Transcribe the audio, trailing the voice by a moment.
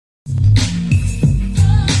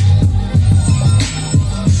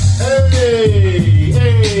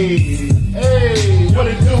Hey, what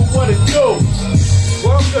it do, what it do?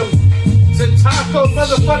 Welcome to Taco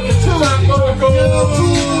Motherfucking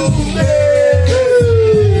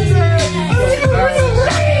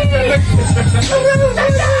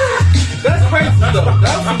That's crazy though.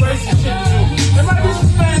 That's some racist shit too. There might be some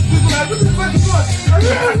Spanish people like, what the fuck is going on?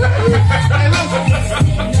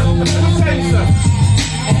 Hey, look.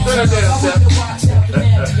 Let me tell you something.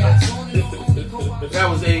 That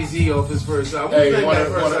was AZ off his first album. Hey, What's one that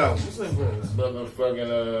of first the album? What's that first album? Motherfucking,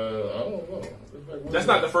 I don't know. That's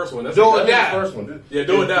not the first one. That's Do or the Die. first one. Yeah,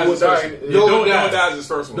 Do or Die is his first one. Do or Die Die is his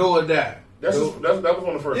first one. Do or Die. That was one of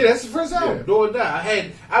the first. Yeah, that's the first album. Yeah. Do or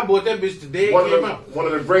Die. I bought that bitch the day it came out. One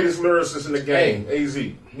of the greatest lyricists in the game, AZ.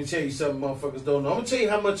 Let me tell you something motherfuckers don't know. I'm going to tell you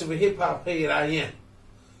how much of a hip-hop head I am.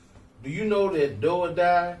 Do you know that Do or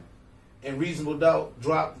Die and Reasonable Doubt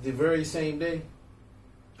dropped the very same day?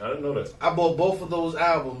 I didn't know that. I bought both of those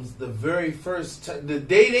albums the very first time. The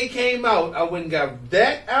day they came out, I went and got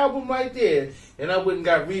that album right there, and I went and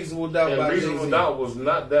got Reasonable Doubt by And Reasonable Jay-Z. Doubt was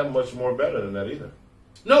not that much more better than that either.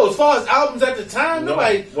 No, as far as albums at the time,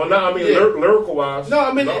 nobody... Well, no, I mean, Yeah. lyrical-wise. No,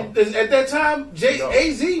 I mean, no. at that time, No.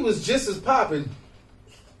 AZ was just as popping.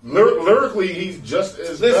 Lyrically, he's just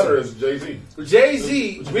as better as Jay-Z.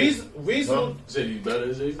 Jay-Z, Reasonable... Said he's better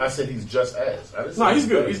than Jay-Z? I said he's just as. I didn't No, say he's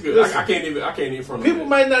good. better. He's good. Listen. I can't even front. People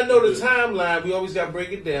might not know the timeline. We always got to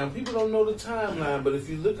break it down. People don't know the timeline, but if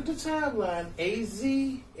you look at the timeline, AZ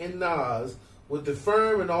and Nas with the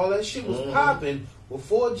Firm and all that shit was popping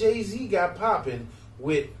before Jay-Z got popping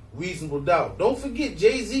with Reasonable Doubt. Don't forget,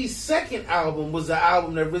 Jay-Z's second album was the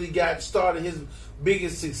album that really got started his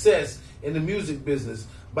biggest success in the music business.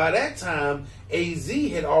 By that time, AZ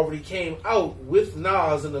had already came out with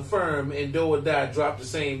Nas and the Firm, and Do or Die dropped the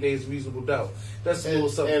same day as Reasonable Doubt. That's a little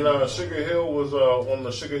something. And Sugar Hill was on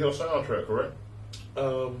the Sugar Hill soundtrack, correct?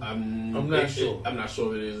 I'm not sure. I'm not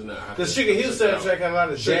sure if it is or not. The Sugar Hill soundtrack had a lot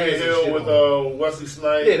of jazz. Sugar and Hill shit with on it. Wesley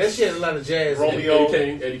Snipes. Yeah, that shit had a lot of jazz. in it. Romeo.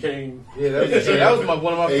 Eddie Kane. Yeah, that was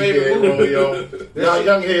one of my favorite AKA movies. Romeo. Now, shit-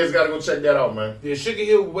 young heads got to go check that out, man. Yeah, Sugar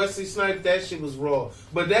Hill, Wesley Snipes, that shit was raw.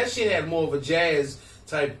 But that shit had more of a jazz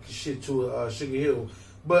type shit to Sugar Hill.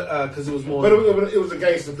 But, because it was more... But it was a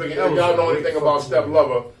gangster flick. If That was y'all know a anything great about fucking Step movie.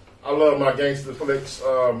 Lover, I love my gangster flicks.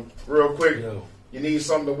 Real quick, Yo. you need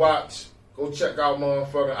something to watch, go check out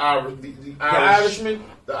motherfucking The Irishman?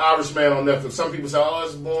 The Irishman on Netflix. Some people say, oh,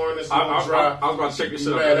 it's boring, it's a little I dry. was about to check this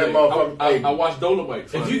shit out. Man, that motherfucker- I hey. watched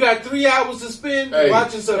Dolomite. If you got 3 hours to spend Hey,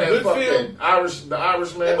 watching some man, good fuck film, that. The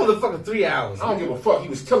Irishman. that motherfucker 3 hours. I don't give a fuck. He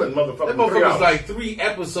was killing motherfuckers. That for 3 motherfucker was hours. like 3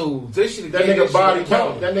 episodes. They should have That nigga body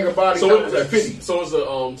count. That nigga body count was at 50. So it's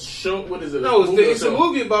a show. What is it? No, it's a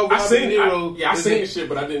movie about I Robert seen De Niro. I seen the shit,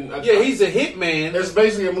 but I didn't. Yeah, he's a hitman. It's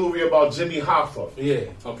basically a movie about Jimmy Hoffa. Yeah.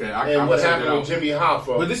 Okay, And what happened with Jimmy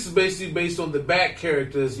Hoffa. But this is basically based on the back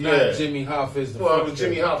characters, not Yeah. Jimmy Hoffa as the Well, it front was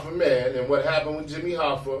Jimmy character. Hoffa, man. And what happened with Jimmy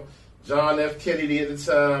Hoffa, John F. Kennedy at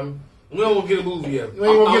the time. We don't want to get a movie up. We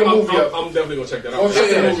ain't gonna get a movie up. I'm definitely gonna check that out. Well, check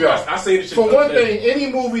the movie out. I seen the shit. For the one other day. thing,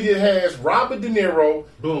 any movie that has Robert De Niro,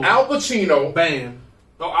 Boom. Al Pacino, Bam.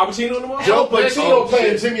 Oh, Al Pacino in the movie. Joe Al Pacino Oh,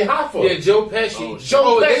 playing shit. Jimmy Hoffa. Yeah, Joe Pesci. Oh,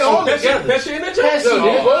 Joe They Pesci. all That together. shit in that No, shit.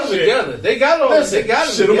 they all shit. together. They got all. Listen, They got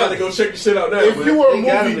them Shit, I'm about to together. go check the shit out now. If man. you were a They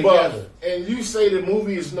got movie them buff together. and you say the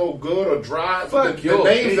movie is no good or dry, Fuck the your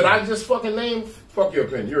names that opinion. I just fucking named, fuck your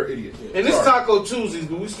opinion. You're an idiot. And it's Sorry. Taco Tuesdays,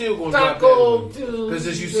 but we still gonna drop Taco that because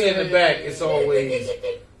as you see in the back, it's always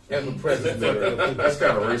ever present. That's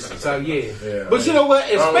kind of racist. So yeah. Yeah, But you know what?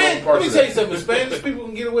 In I don't know Spanish, parts let me of tell you that. something. Spanish people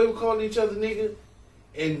can get away with calling each other nigga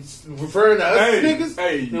and referring to us Hey, niggas.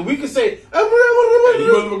 hey. And we can say, Hey,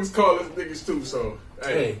 you motherfuckers call us niggas too, so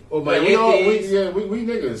hey, or my Yeah, we know, aunties. we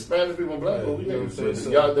niggas. Spanish people and black people, we Yeah, niggas. so-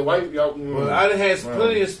 Y'all, the white, y'all. Well, I done had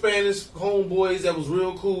plenty of Spanish homeboys that was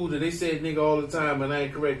real cool that they said nigga all the time, and I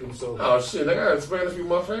ain't correct them. So, Oh shit, I got Spanish people.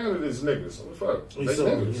 My family is niggas. What the fuck? They so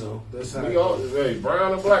niggas. you know that's how. We all, hey,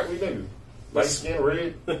 brown and black, we niggas. Light skin,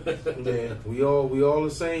 red. Yeah, we all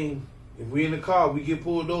the same. If we in the car, we get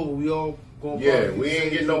pulled over. We all going. Yeah, we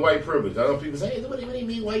ain't getting no white privilege. I know people say, hey, what do you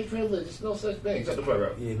mean white privilege? There's no such thing. Shut the fuck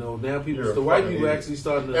up. Yeah, no. Now people, You're a the white fucking people idiot. actually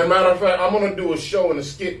starting to. As a matter of fact, I'm gonna do a show and a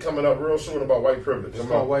skit coming up real soon about white privilege. It's I'm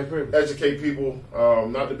called gonna white privilege. educate people,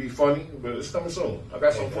 not to be funny, but it's coming soon. I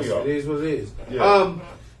got something for y'all. It is what it is. Yeah.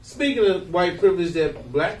 Speaking of white privilege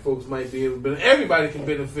that black folks might be able to benefit, everybody can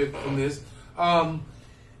benefit from this.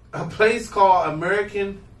 A place called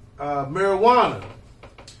American Marijuana.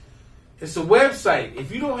 It's a website.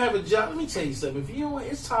 If you don't have a job, let me tell you something. If you don't,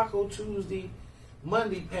 it's Taco Tuesday,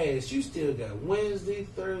 Monday past. You still got Wednesday,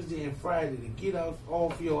 Thursday, and Friday to get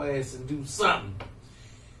off your ass and do something.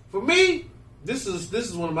 For me, this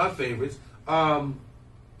is one of my favorites.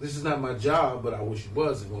 This is not my job, but I wish it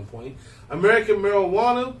was at one point. American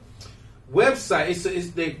Marijuana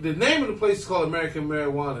website. The name of the place is called American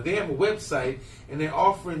Marijuana. They have a website, and they're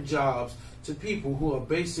offering jobs to people who are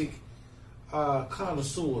basic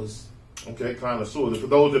connoisseurs. Okay, connoisseurs. For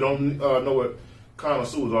those that don't know what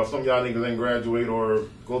connoisseurs are, some of y'all niggas ain't graduate or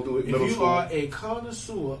go through it middle If you school. are a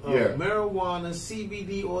connoisseur of marijuana,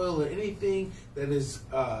 CBD oil, or anything that is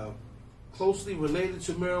closely related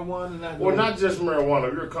to marijuana, Not just marijuana.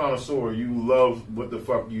 If you're a connoisseur, you love what the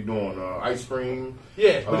fuck you doing. Ice cream.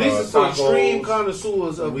 Yeah, but this is for tacos, extreme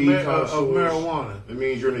connoisseurs of weed connoisseurs. of marijuana. It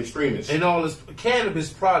means you're an extremist. And all its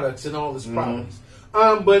cannabis products and all its products.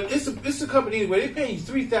 But it's a company where they pay you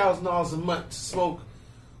 $3,000 a month to smoke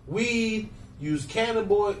weed, use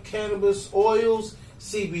cannabis oils,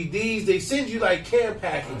 CBDs. They send you like care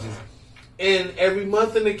packages. And every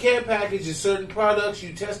month in the care package is certain products.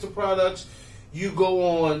 You test the products. You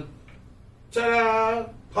go on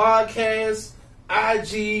podcasts,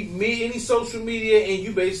 IG, any social media, and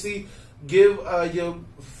you basically give your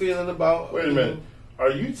feeling about. Wait a minute. Are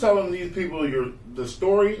you telling these people the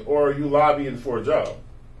story, or are you lobbying for a job?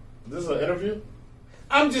 Is this an interview?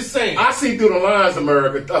 I'm just saying. I see through the lines,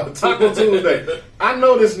 America. Taco Tuesday. I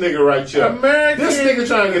know this nigga right here. This nigga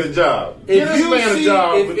trying to get a job. Get this man a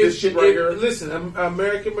job with this shit right here. Listen,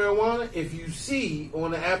 American Marijuana, if you see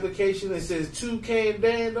on the application that says Toucan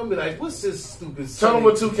Dan, don't be like, what's this stupid Tell them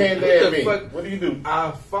what Toucan Dan means. What do you do?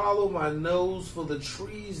 I follow my nose for the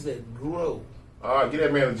trees that grow. All right, get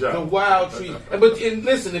that man a job. The wild tree. But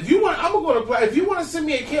listen, if you want, I'm going to apply. If you want to send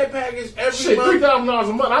me a care package every month, $3,000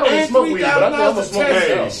 a month. I don't even smoke weed, but I think I'm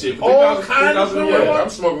gonna smoke all kinds of marijuana. I'm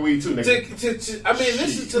smoking weed too, nigga. I mean,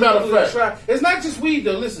 this is to try. It's not just weed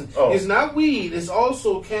though. Listen, it's not weed. It's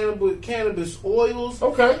also cannabis oils.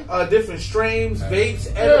 Okay. Different strains,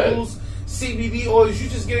 vapes, edibles, CBD oils. You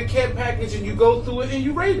just get a care package and you go through it and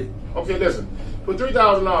you rate it. Okay, listen. For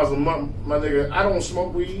 $3,000 a month, my nigga, I don't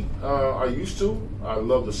smoke weed. I used to. I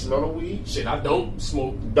love the smell of weed. Shit, I don't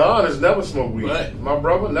smoke. Don has never smoked weed. But My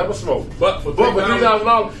brother never smoked. But for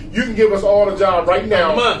 $3,000, you can give us all the job right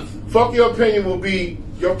now. A month. Fuck Your Opinion will be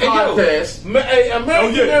your podcast. American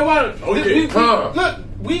Marijuana. Look,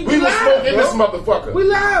 we will live, smoke in bro. this motherfucker. We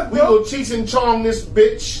live, bro. We will cheat and charm this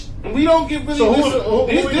bitch. We don't get really. So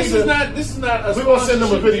this is not. We're gonna send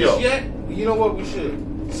them a video. Yet. You know what? We should.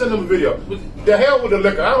 Send them a video. The hell with the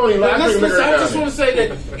liquor. I don't even like Listen, liquor. I just want to say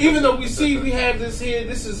that even though we have this here,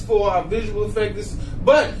 this is for our visual effect.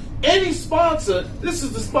 But any sponsor, this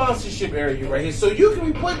is the sponsorship area right here. So you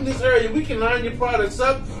can be put in this area. We can line your products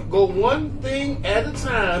up, go one thing at a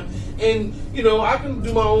time, and I can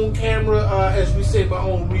do my own camera, as we say, my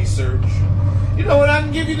own research. And I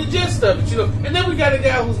can give you the gist of it, And then we got a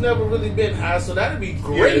guy who's never really been high, so that'd be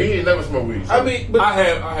great. Yeah, he ain't never smoked weed. So. I mean, but I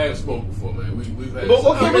have smoked before, man. We've had.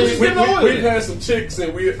 We've had some chicks,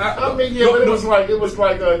 and we. But it was like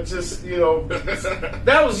just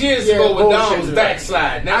that was years ago when Don was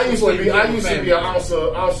backsliding. I used to be an ounce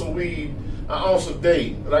of weed, an ounce a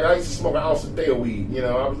day. Like I used to smoke an ounce a day of weed.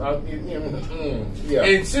 Yeah.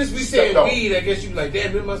 And since we said weed, I guess you be like,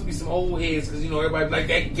 damn, there must be some old heads because everybody be like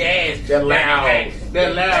that gas, that loud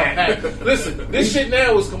pack. Listen, this shit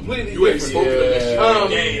now is completely different. Yeah.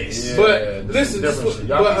 But listen, y'all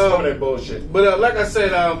keep smoking that bullshit. But like I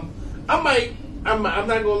said, I'm not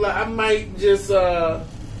gonna lie, I might just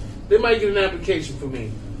they might get an application for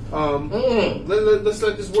me. Let's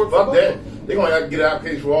let this work for both. They're gonna have to get an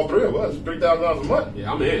application for all three of us. $3,000 a month.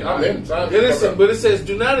 Yeah, I'm in. Listen, but it says,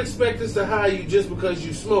 do not expect us to hire you just because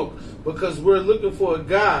you smoke, because we're looking for a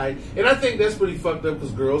guy, and I think that's pretty fucked up because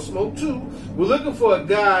girls smoke too. We're looking for a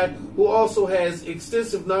guy who also has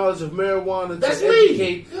extensive knowledge of marijuana to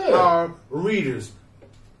educate our readers.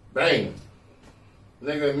 Bang.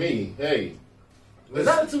 Nigga, me. Hey. Is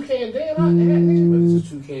that a Toucan Dan hat? It's a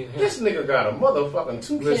Toucan hat. This nigga got a motherfucking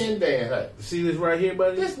Toucan Dan hat. See this right here,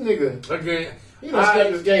 buddy? This nigga. Again, you done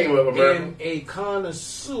stepped this game up, America. I am a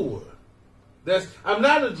connoisseur. I'm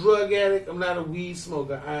not a drug addict. I'm not a weed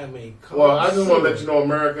smoker. I am a connoisseur. Well, I just want to let you know,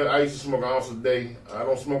 America, I used to smoke an ounce a day. I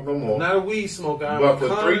don't smoke no more. I'm not a weed smoker. But for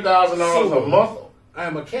 $3,000 a month, I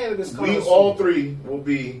am a cannabis connoisseur. We all three will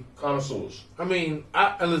be connoisseurs. I mean,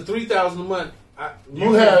 $3,000 a month.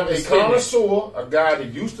 You have a connoisseur, a guy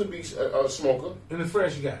that used to be a smoker, and a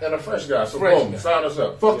fresh guy. So boom, sign us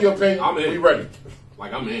up. Fuck Your Opinion. I'm in. We ready.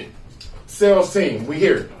 Like I'm in. Sales team, we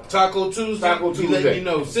here. Taco Tuesday. Taco We Tuesday. let you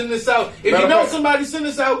know. Send this out. If Matter you know of fact- somebody, send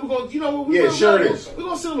this out. We're gonna, you know what? Yeah, sure it is. We're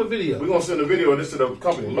gonna send them a video. We're gonna send a video of this to the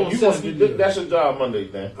company. We gonna You send gonna, a video. that's your job Monday,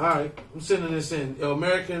 man. All right, I'm sending this in.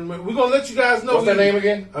 American. We're gonna let you guys know. What's that name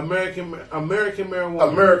again? American marijuana.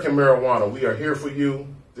 American Marijuana. We are here for you.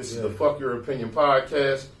 This is Yeah. the Fuck Your Opinion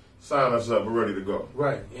podcast. Sign us up. We're ready to go.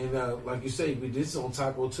 Right, and like you say, we did this on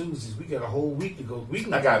Taco Tuesdays. We got a whole week to go. We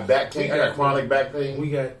can, I got back pain. I got chronic back pain.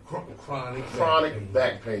 We got chronic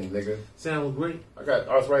back pain, nigga. Sounds great. I got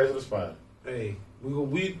arthritis of the spine. Hey,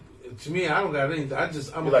 we to me, I don't got anything.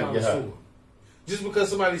 I'm You a like connoisseur. your high. Just because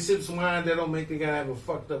somebody sips wine, that don't make the guy have a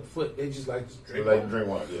fucked up foot. They just like to drink. They like wine. to drink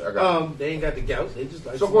wine. Yeah, I got They ain't got the gout. They just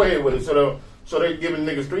like. So go ahead with it. So they giving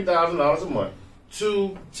niggas $3,000 a month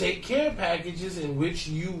to take care packages in which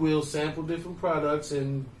you will sample different products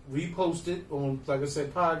and repost it on, like I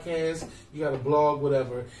said, podcasts. You got a blog,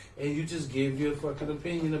 whatever, and you just give your fucking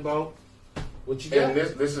opinion about what you got. And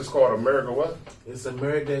this is called America what? It's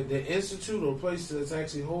America. The institute or place that's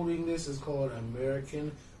actually holding this is called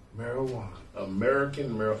American Marijuana.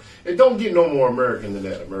 American marijuana. It don't get no more American than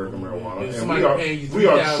that. American marijuana. If And somebody paying you we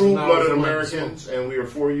are $3,000 true-blooded a month Americans, and we are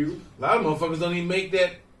for you. A lot of motherfuckers don't even make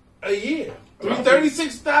that a year.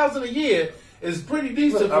 $36,000 a year is pretty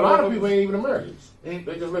decent. Look, a lot of people ain't even Americans. Ain't-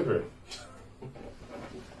 They just live here.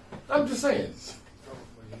 I'm just saying.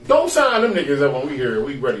 Don't sign them niggas up when we here.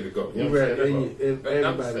 We ready to go. You know what I'm saying?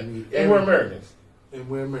 Everybody needs. And we're Americans. And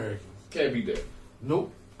we're Americans. Can't be that.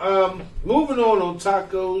 Nope. Moving on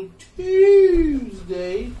Taco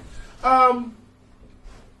Tuesday.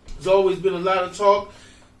 There's always been a lot of talk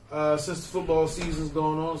since the football season's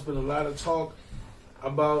going on. There's been a lot of talk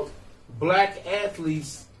about black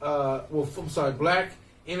athletes. Black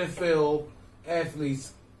NFL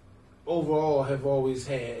athletes overall have always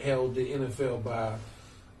held the NFL by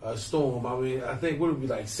a storm. I mean, I think what would it be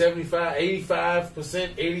like 75,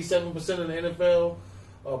 85%, 87% of the NFL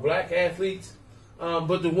are black athletes.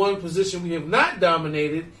 But the one position we have not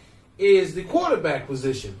dominated is the quarterback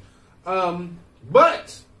position.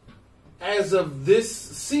 But as of this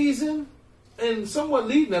season, and somewhat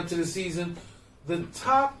leading up to the season, the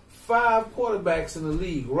top 5 quarterbacks in the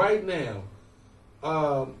league right now,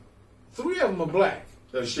 3 of them are black.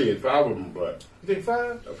 Shit, 5 of them black. You think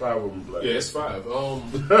 5? 5 of them black. Yeah, it's 5.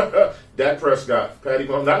 Dak Prescott, Patty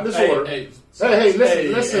Mahomes, not this order. Hey,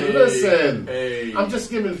 listen. Hey. I'm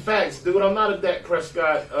just giving facts, dude. I'm not a Dak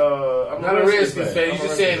Prescott. I'm Not a Redskins fan. You're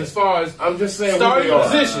just saying as far as I'm just saying starting who they are.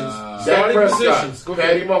 positions. Dak Starting Prescott, positions. Go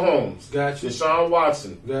Patty ahead. Mahomes, Got you. Deshaun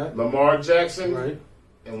Watson, Got it. Lamar Jackson, Right.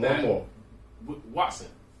 and That. one more. Watson.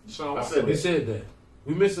 Deshaun I Watson. said We that. said that.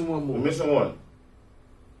 We missing one more. We're missing one.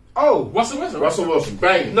 Oh, Russell Wilson. Russell Wilson,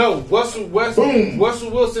 bang. no, Russell Boom.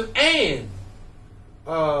 Wilson and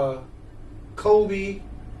Kobe,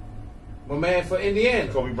 my man for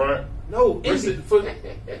Indiana. Kobe Bryant. No, Brissett. for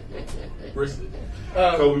Brissett.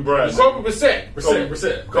 Kobe Bryant. Kobe Brissett.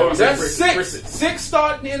 Brissett. Kobe- That's Brissett. six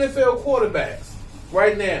starting NFL quarterbacks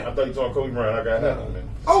right now. I thought you talking Kobe Bryant. I got that one, man.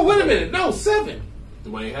 Oh, wait a minute, no, 7.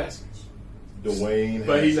 Dwayne Haskins. Dwayne.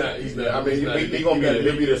 But he's Haskins. not. I mean, he's not- he gonna be there.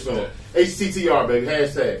 He'll be there soon. HTTR, baby.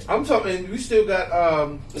 Hashtag. I'm talking. We still got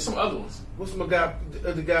There's some other ones. what's my guy?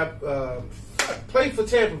 The guy played for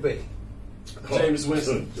Tampa Bay. James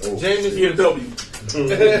Winston. Oh, James shit. Winston.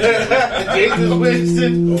 James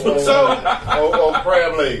Winston. So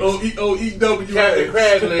crab legs. OEW. Captain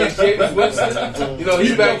Crab Legs, James Winston. You know,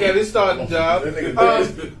 he's back at his starting job. That nigga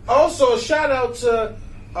dead. Also, shout out to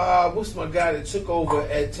what's my guy that took over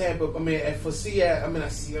at Tampa? I mean, for Seattle.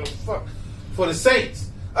 For the Saints.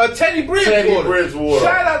 Teddy Bridgewater. Teddy Bridgewater.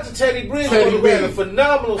 Shout out to Teddy Bridgewater. Teddy Who had a B.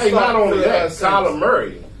 phenomenal Hey, start. not only for the, that, Saints. Kyler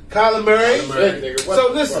Murray. Kyler Murray. That nigga, what So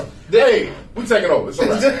the listen, fuck? Hey, we taking over. It's all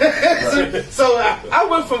right. So I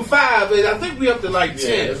went from 5, and I think we up to like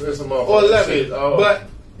 10 it's a or 11. Shit. But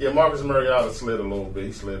yeah, Marcus Murray out of slid a little bit.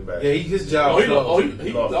 He slid back. yeah, his job. He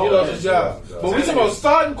lost his job. But we talking about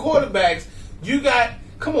starting quarterbacks. You got,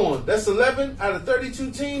 come on, that's 11 out of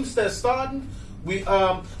 32 teams that's starting.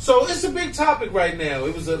 So it's a big topic right now.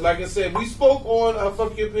 It was like I said, we spoke on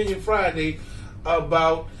Fuck Your Opinion Friday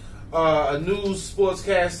about a news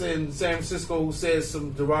sportscaster in San Francisco who said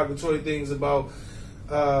some derogatory things about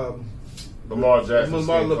Lamar Jackson,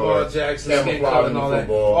 skin color, and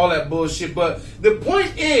all that bullshit. But the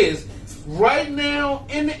point is, right now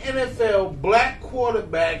in the NFL, black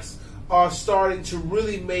quarterbacks are starting to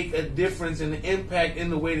really make a difference and an impact in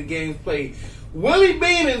the way the game's played. Willie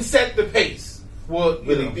Beeman set the pace. Well,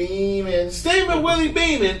 Willie Beeman. Steamin' Willie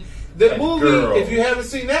Beeman. The That movie, girl. if you haven't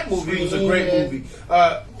seen that movie, it was a great Screaming. movie.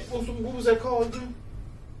 What was that called again?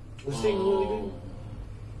 Was Steamin' Willie Beeman?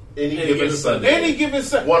 Any Given Sunday. Any Given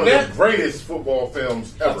Sunday. One of the greatest football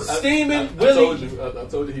films ever. Steaming Willie. I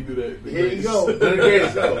told you he'd do that. Here you go. The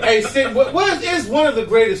greatest. Hey, what is one of the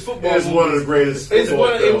greatest football movies? It's one of the greatest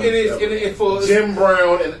football films. Jim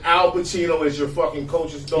Brown and Al Pacino as your fucking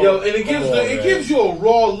coach's dog. Yo, and it gives you a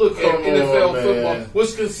raw look at NFL football,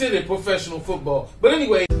 what's considered professional football. But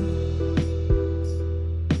anyway.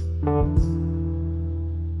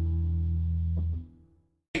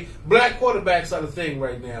 Black quarterbacks are the thing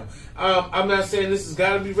right now. I'm not saying this has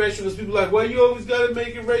got to be racial. Because people are like, well, you always got to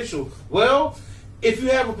make it racial. Well, if you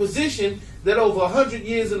have a position that over 100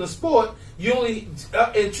 years in the sport, you only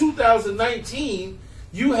in 2019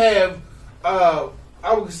 you have I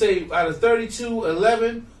would say out of 32,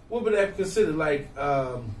 11. What would that be considered? Like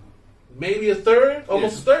maybe a third,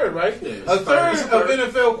 almost a third, right? Yeah, a third of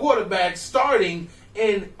NFL quarterbacks starting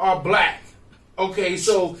are black. Okay,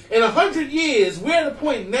 so in 100 years, we're at a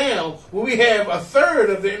point now where we have a third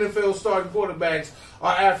of the NFL starting quarterbacks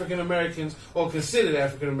are African Americans or considered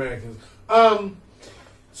African Americans.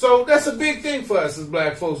 So that's a big thing for us as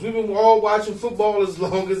black folks. We've been all watching football as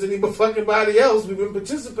long as anybody else. We've been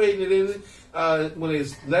participating in it when they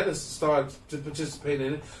let us start to participate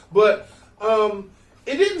in it. But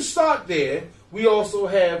it didn't start there. We also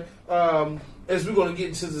have, as we're going to get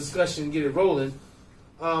into the discussion and get it rolling,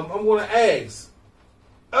 I'm going to ask,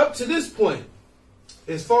 up to this point,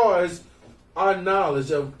 as far as our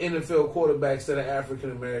knowledge of NFL quarterbacks that are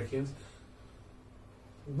African Americans,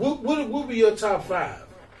 what would be your top five?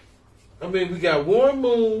 I mean, we got Warren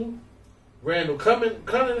Moon, Randall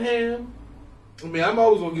Cunningham. I mean, I'm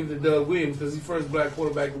always going to give it to Doug Williams because he's the first black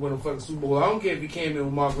quarterback to win a fucking Super Bowl. I don't care if he came in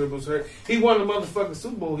when Mark Rippon was hurt. He won the motherfucking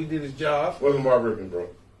Super Bowl. He did his job. Wasn't Mark Rippon, bro.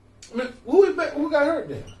 I mean, who got hurt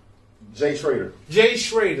then? Jay Schrader. Jay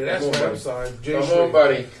Schrader, that's right. I'm sorry. Come on,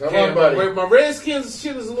 buddy. Come on, buddy. My Redskins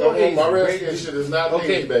shit is a little hazy. My Redskins shit is not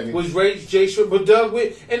hazy, baby. Was Jay Schrader, but Doug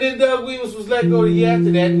Williams, and then Doug Williams was let go the year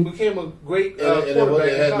after that and became a great quarterback.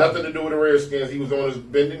 It had nothing to do with the Redskins. He was on his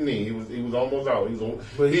bending knee. He was almost out. He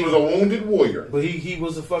was a wounded warrior. But he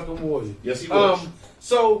was a fucking warrior. Yes, he was.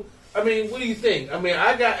 So, I mean, what do you think? I mean,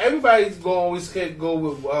 everybody's going to always go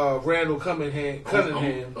with Randall Cunningham.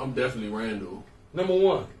 I'm definitely Randall. Number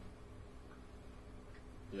one.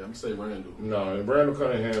 Yeah, I'm going to say Randall. No, and Randall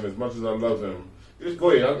Cunningham, as much as I love him, just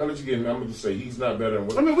go ahead. I'll let you get in. I'm going to just say he's not better than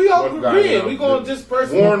what. I mean, we all agree. We going this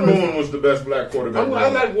person. Warren Moon was the best black quarterback. I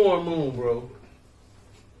like Warren Moon, bro.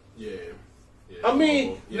 Yeah. I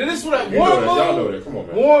mean, this is what Warren Moon. Y'all know that. Come on,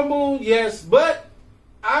 man. Warren Moon, yes, but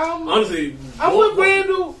honestly, I'm with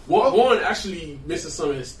Randall. Warren actually misses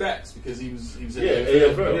some of his stats because he was in the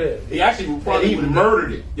AFL. Yeah. He actually probably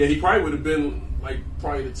murdered it. Yeah, he probably would have been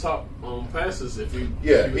probably the top passes if he.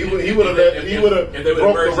 Yeah, he would have broke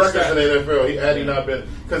the records in the NFL. Had he not been,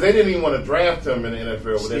 because they didn't even want to draft him in the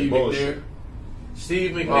NFL with that bullshit.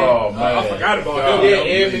 Steve McNair. Oh man, I forgot about him. Yeah,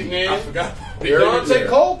 Ed McNair. I forgot. Dante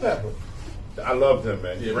Culpepper. I loved him,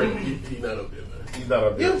 man. Yeah, he's not up there, man. He's not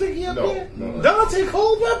up there. You don't think he's up there? No. Dante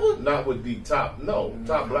Culpepper? Not with the top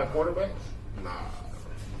black quarterbacks. Nah.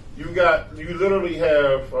 You literally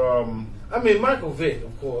have. I mean, Michael Vick,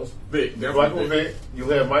 of course. Michael Vick. You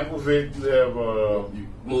have Michael Vick. You have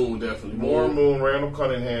Moon, definitely. Warren Moon, Randall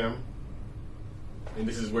Cunningham. And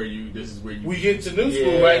this is where you. We get to new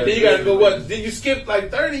school, right? Then you got to go. What? Did you skip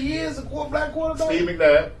 30 years of black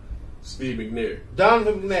quarterback? Steve McNair.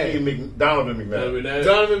 Donovan McNabb. Donovan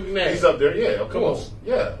McNabb. He's up there. Yeah, come on.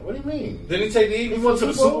 Yeah. What do you mean? Didn't he take the Eagles? He went to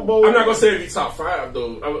the Super Bowl. I'm not gonna say he's top 5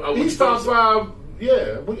 though. He's top 5.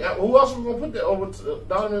 Yeah. Who else are we gonna put that over to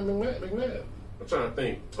Donovan McNabb? I'm trying to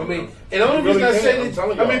think. I mean, and the only reason I say this, I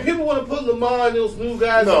mean, people want to put Lamar and those new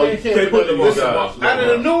guys. No, you can't put them guys. Out of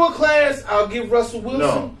the newer class, I'll give Russell Wilson.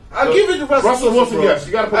 No. I'll give it to Russell Wilson. Yes,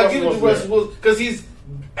 you got to put Russell Wilson. I'll give it to Russell Wilson because he's,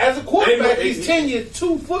 as a quarterback, he's 10 years,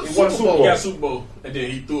 2 foot Super Bowl. He got Super Bowl, and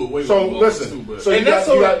then he threw away. So listen, so you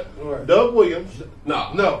got Doug Williams.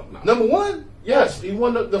 No. Number one. Yes, he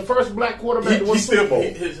won the first black quarterback to win Super Bowl.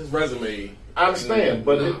 His resume. I understand,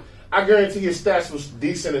 but I guarantee his stats was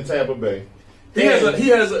decent in Tampa Bay. He's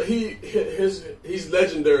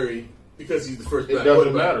legendary because he's the first black quarterback. It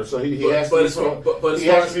doesn't matter. So he has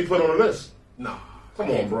to be put on the list. Nah.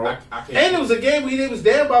 Come on, bro. I can't. And it was a game where he was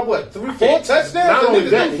down by what? 4 touchdowns? Not only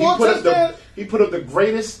that, he put up the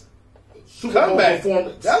greatest Super Bowl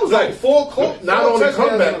performance. That was like 4 not only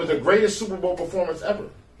comeback, but the greatest Super Bowl performance ever.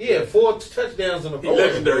 Yeah, 4 touchdowns in a row. He's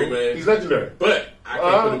legendary, man. He's legendary. But I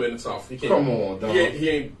can't put him in the top. He can't. Come on, dog. He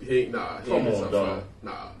ain't. Nah. Come on, dog.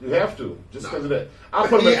 Nah. You have to. Just because of that. I'll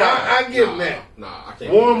put him at 5. I give him that. Nah, I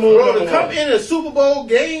can't. Warren Moon number 1. To come in a Super Bowl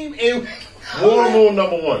game and... Warren Moon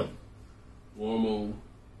number 1. Warren Moon.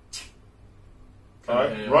 All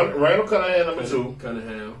right, Randall Cunningham, number 2.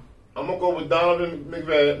 Cunningham. I'm gonna go with Donovan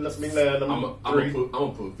McNabb, number 3. I'm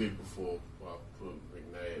gonna put Vic before I put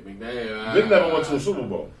McNabb. Vic never went to a Super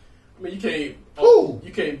Bowl. I mean, you can't. Who?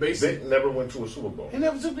 You can't base Vic never went to a Super Bowl. He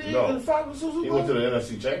never took the finals Super Bowl. He went to the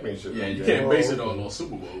NFC Championship. Yeah, you can't base it on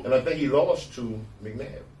Super Bowl. And I think he lost to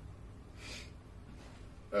McNabb.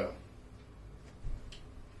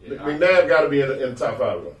 McNabb got to be in the top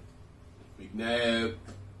 5 though. McNabb,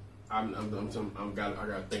 I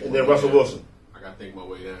gotta think. And then Russell Wilson. I gotta think my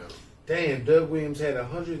way down. Damn, Doug Williams had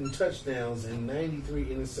 100 touchdowns and 93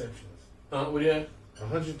 interceptions. What do you have?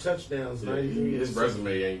 100 touchdowns, 93 His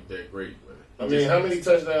resume ain't that great, man. I mean, how many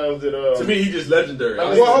touchdowns did? To me, he just legendary.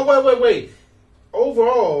 Wait.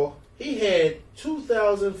 Overall, he had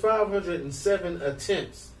 2,507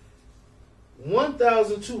 attempts,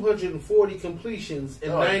 1,240 completions,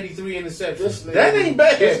 and 93 interceptions. That ain't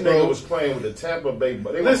bad, This bro. nigga was playing with the Tampa Bay,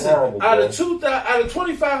 but they were horrible. Out of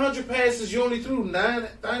 2,500 passes, you only threw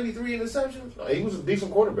 93 interceptions. No, he was a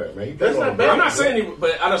decent quarterback, man. That's not bad. I'm not saying he,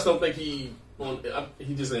 but I just don't think he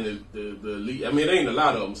just ain't the elite. I mean, there ain't a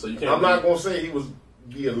lot of them, so you can't. I'm not gonna say he was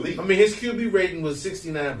the elite. I mean, his QB rating was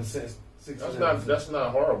 69%. That's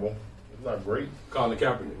not horrible. It's not great. Colin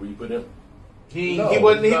Kaepernick, where you put him? He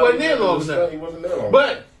wasn't there long enough. He wasn't there long.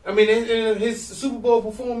 But I mean, in his Super Bowl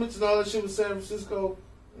performance and all that shit with San Francisco,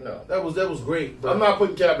 no, that was great. But I'm not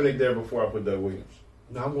putting Kaepernick there before I put Doug Williams.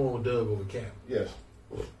 No, I'm going with Doug over Cap. Yes,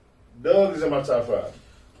 Doug is in my top 5. All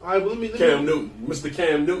right, well, Cam Newton, Mr.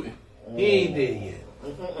 Cam Newton. He ain't there yet.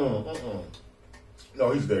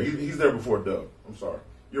 No, he's there. He's there before Doug. I'm sorry.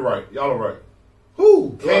 You're right. Y'all are right.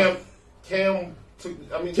 Who? Cam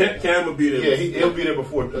will be there. Yeah, he'll be there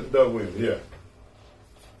before Doug Williams. Yeah.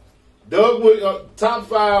 Doug Williams, top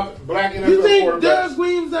 5 black NFL you think quarterbacks Doug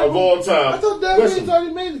Williams of all time. I thought Doug Williams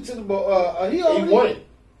already made it to the ball. He won it.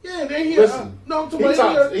 Yeah, then he. Listen, no, I'm talking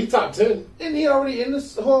about he top 10. Isn't he already in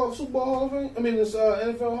this Super Bowl Hall of Fame? I mean, this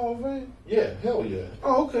NFL Hall of Fame. Yeah, hell yeah.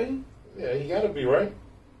 Oh, okay. Yeah, he got to be right.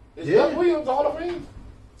 Is Yeah. Doug Williams Hall of Fame?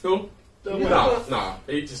 Who? Nah.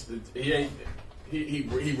 He ain't. He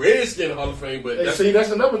Redskin Hall of Fame, but that's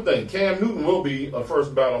another thing. Cam Newton will be a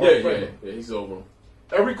first ballot Hall of Famer. Yeah, he's over.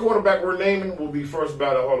 Every quarterback we're naming will be first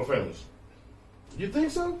ballot Hall of Famers. You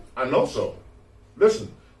think so? I know so.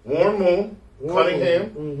 Listen, Warren Moon,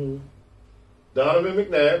 Cunningham, Donovan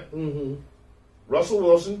McNabb, Russell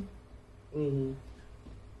Wilson, Cam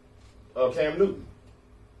Newton.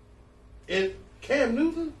 And Cam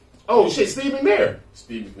Newton? Oh shit, Steve McNair.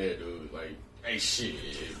 Steve McNair, dude, like, hey shit.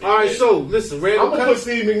 All right, so listen, I'm gonna put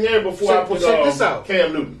Steve McNair before I put check this out.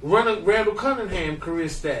 Cam Newton. Randall Cunningham career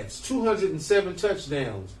stats: 207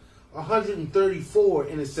 touchdowns, 134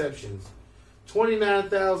 interceptions,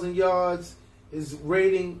 29,000 yards. His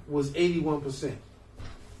rating was 81%.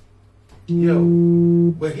 Yo,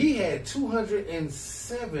 but he had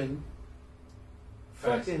 207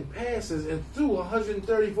 fucking passes and threw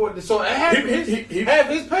 134. So half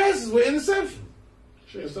his passes were interceptions.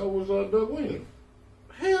 Shit, so was Doug Williams.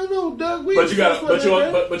 Hell no, Doug Williams.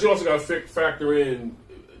 But you also got to factor in.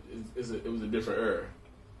 It was a different era.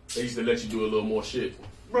 They used to let you do a little more shit.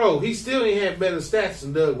 Bro, he still ain't had better stats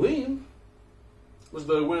than Doug Williams. What's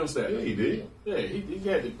Doug Williams' stat? Yeah, he did. Yeah, he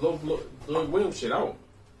had to blow Doug Williams shit out.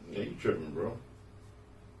 Yeah, you tripping, bro.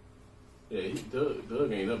 Yeah,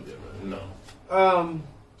 Doug ain't up there, man. No.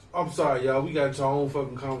 I'm sorry, y'all. We got into our own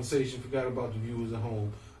fucking conversation. Forgot about the viewers at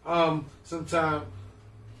home. Sometime.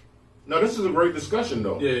 No, this is a great discussion,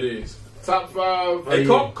 though. Yeah, it is. Top 5. Hey,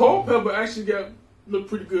 Culpepper actually looked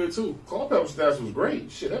pretty good too. Culpepper's stats was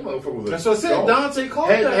great. Shit, that motherfucker was. That's what I said. Dante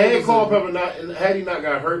Culpepper. Had Culpepper had he not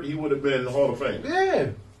got hurt, he would have been in the Hall of Fame.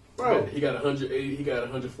 Yeah, bro. He got 180. He got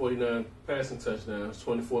 149 passing touchdowns,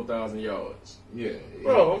 24,000 yards. Yeah,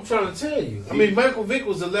 bro. I'm trying to tell you. I mean, Michael Vick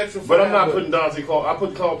was electrifying. But I'm not putting Dante Culpepper. I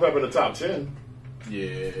put Culpepper in the top 10.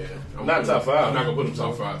 Yeah, not top 5. I'm not gonna put him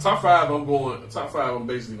top 5. Top 5. I'm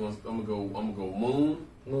basically going. I'm gonna go Moon.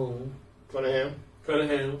 Cunningham.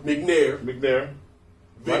 McNair.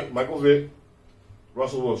 Vic. Michael Vick.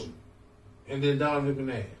 Russell Wilson. And then Donovan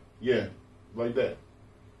McNabb. Yeah, like that.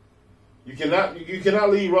 You cannot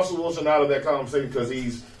leave Russell Wilson out of that conversation because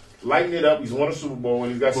he's lighting it up. He's won a Super Bowl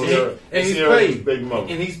and he's got Sierra. And he's played. Baby mama.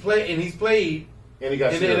 And he's played. And he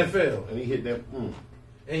got in Sierra. The NFL. And he hit them.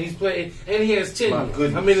 And he's playing, and he has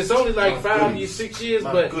tenure. I mean, it's only like 5 years, 6 years,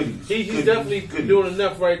 but he's definitely doing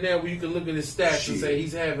enough right now where you can look at his stats and say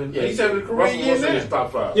he's having a career year now. He's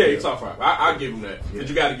top 5. Yeah, he's top 5. I'll give him that. Because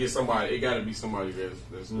you got to get somebody. It got to be somebody that's.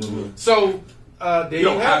 So there you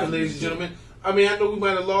have it, ladies and gentlemen. I mean, I know we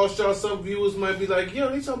might have lost y'all. Some viewers might be like, yo,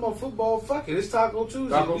 they talking about football. Fuck it. It's Taco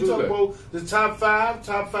Tuesday. We talking about the top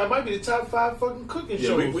five. Might be the top 5 fucking cooking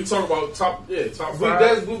shows. We talk about top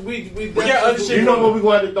 5. We you know what we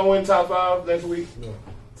going to throw in top 5 next week? Yeah.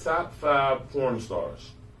 Top 5 porn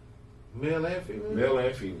stars. Male and female? Male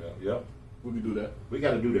and female, yep. We can do that. We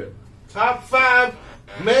got to do that. Top 5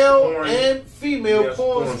 male and female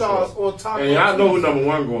porn stars on Taco Tuesday. And I know who number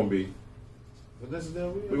 1 going to be.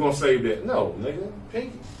 We're going to save that. No, nigga.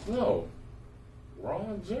 Pinky? No.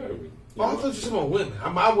 Ron Jeremy. Oh, I thought you said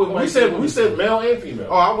women. We said male and female.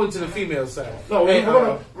 Oh, I went to the female side. No, we're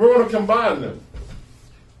gonna combine them.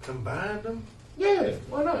 Combine them? Yeah,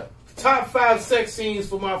 why not? Top 5 sex scenes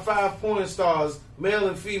for my 5 porn stars, male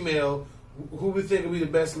and female. Who we think will be the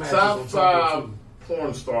best matches? Top 5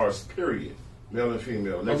 porn stars, period. Male and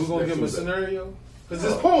female. Are we gonna give them a scenario? Because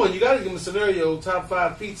it's porn, you gotta give them a scenario. Top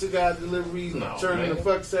 5 pizza guy deliveries, turning the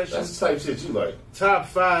fuck session. That's the type of shit you like. Top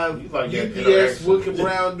 5 you like UPS, Wicked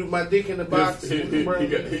Brown, do my dick in the box. He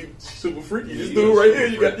super freaky. This dude right here,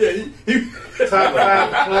 you got Top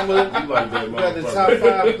 5 plumber. You like that, you got the top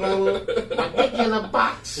 5 plumber. My dick in the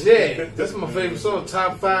box. Yeah, that's my favorite song.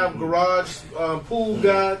 Top 5 garage pool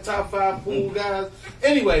guy. Top 5 pool guys.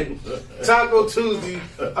 Anyway, Taco Tuesday.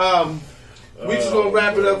 We just gonna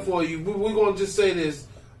wrap it up for you. We're gonna just say this.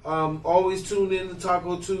 Always tune in to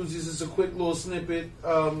Taco Tuesdays. It's a quick little snippet.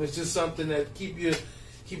 It's just something that keep your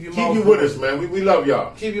mouth with us, man. We love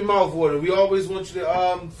y'all. Keep your mouth watering. We always want you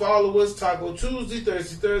to follow us. Taco Tuesday,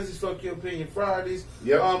 Thursdays, Fuck Your Opinion Fridays.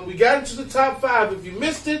 Yep. We got into the top 5. If you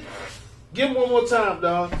missed it, give them one more time,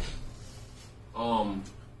 dog. Warm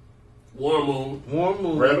Moon.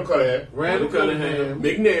 Randall Cunningham.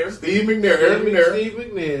 McNair. Steve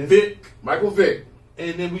McNair. Vic. Michael Vick.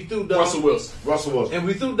 And then we threw Russell Wilson. And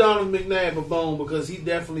we threw Donald McNabb a bone because he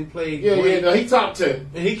definitely played great. No, he top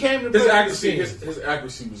 10. And he came to his accuracy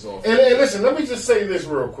was off. And listen, let me just say this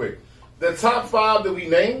real quick. The top 5 that we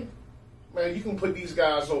named, man, you can put these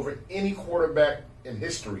guys over any quarterback in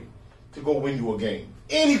history to go win you a game.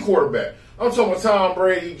 Any quarterback. I'm talking about Tom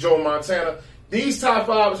Brady, Joe Montana. These top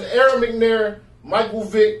 5 is Aaron McNair, Michael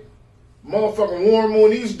Vick, motherfucking Warren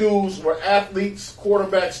Moon. These dudes were athletes,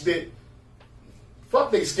 quarterbacks that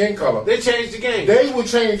fuck their skin color. They changed the game. They would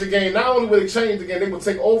change the game. Not only would they change the game, they would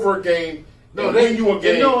take over a game and win you a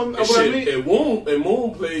game. And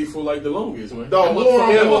Moon played for like the longest, man. That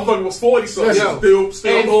motherfucker was 40 something.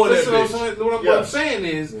 Still going that bitch. What I'm saying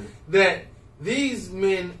is that these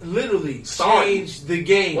men literally changed the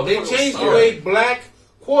game. They changed the way black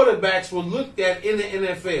quarterbacks were looked at in the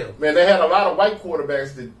NFL. Man, they had a lot of white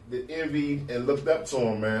quarterbacks that envied and looked up to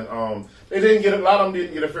him, man. They didn't get a lot of them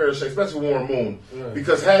didn't get a fair shake, especially Warren Moon,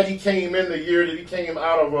 because had he came in the year that he came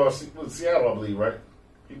out of Seattle, I believe, right?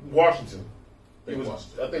 Washington. I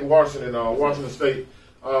think Washington State.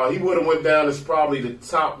 He would have went down as probably the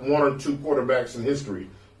top 1 or 2 quarterbacks in history.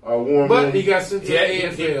 Warren Moon, he got sent to the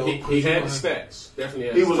AFL. He had the stats. Definitely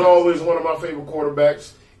had he was always one of my favorite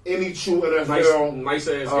quarterbacks. Any true NFL. Nice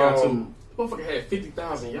ass guy, too. Motherfucker had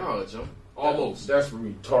 50,000 yards, yo. Almost. That's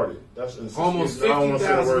retarded. That's insane. Almost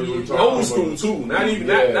 50,000. Old school, too. Not even,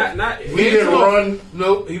 not. He didn't run.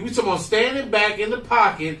 No, he was talking about standing back in the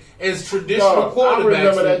pocket as traditional quarterbacks. I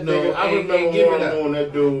remember that nigga. I remember Warren Moon,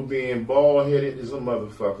 that dude being bald-headed as a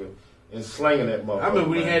motherfucker and slanging that motherfucker. I remember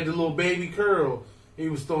when he had the little baby curl. He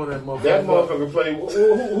was throwing that motherfucker. That motherfucker played.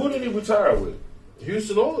 Who did he retire with?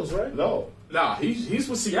 Houston Oilers, right? No. Nah, he's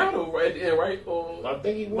with Seattle right there, right? I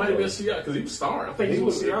think he might have been Seattle because he was starring. I think he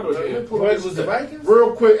was Seattle. Was the Vikings?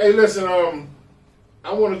 Real quick, hey, listen.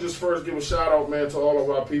 I want to just first give a shout out, man, to all of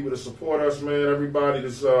our people that support us, man. Everybody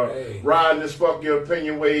that's riding this fuck your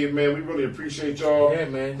opinion wave, man. We really appreciate y'all. Yeah,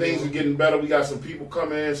 man. Things are getting better. We got some people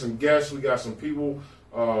coming in, some guests. We got some people,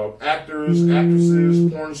 actors,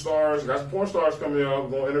 actresses, porn stars. We got some porn stars coming in. We're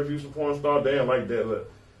gonna interview some porn stars. Damn, like that.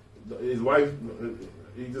 Look, his wife.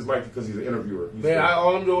 He just liked it because he's an interviewer. Man,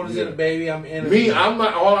 all I'm doing is in a baby. I'm interviewing. Me, I'm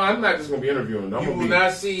not just gonna be interviewing. You will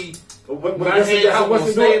not see my hands on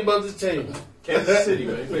the same above the table. Kansas City,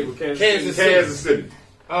 man. He played with Kansas City.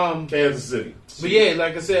 Kansas City. But yeah,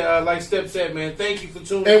 like I said, like Step said, man, thank you for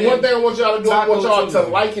tuning in. And one thing I want y'all to do, I want y'all to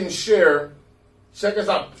like and share. Check us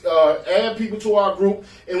out. Add people to our group.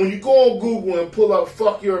 And when you go on Google and pull up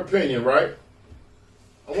Fuck Your Opinion, right?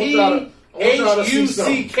 I want y'all to see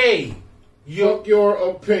something. PHUCK. Fuck Your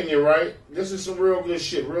Opinion, right? This is some real good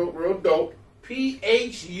shit. Real dope.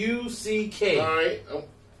 PHUCK. Alright.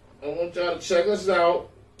 I want y'all to check us out.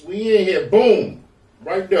 We in here. Boom.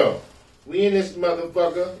 Right there. We in this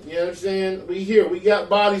motherfucker. You know what I'm saying? We here. We got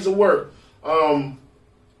bodies of work.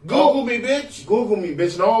 Google me, bitch. Google me,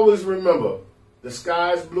 bitch. And always remember, The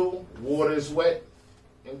sky is blue, water is wet,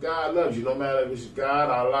 and God loves you. No matter if it's God,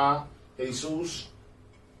 Allah, Jesus,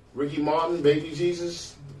 Ricky Martin, Baby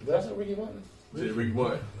Jesus. Did I say Ricky Martin? Ricky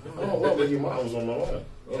Martin. I don't know what Ricky Martin was on my mind.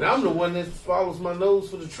 And I'm the one that follows my nose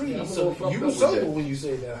for the trees. Yeah, So I'm you gonna were fuck up with sober that. when you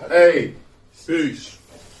say that. Hey, Peace.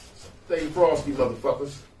 stay frosty,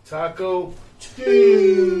 motherfuckers. Taco.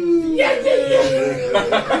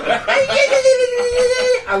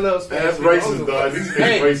 I love Spanish That's people. I racist, don't dog. give a These fuck. niggas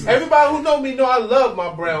Hey, racist. everybody who know me know I love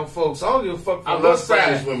my brown folks. I don't give a fuck. I from love what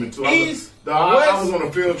Spanish side. women too. East, I West. was on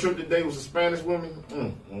a field trip today with some Spanish women.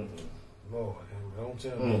 Lord, don't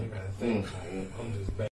tell me I gotta think. I'm just bad.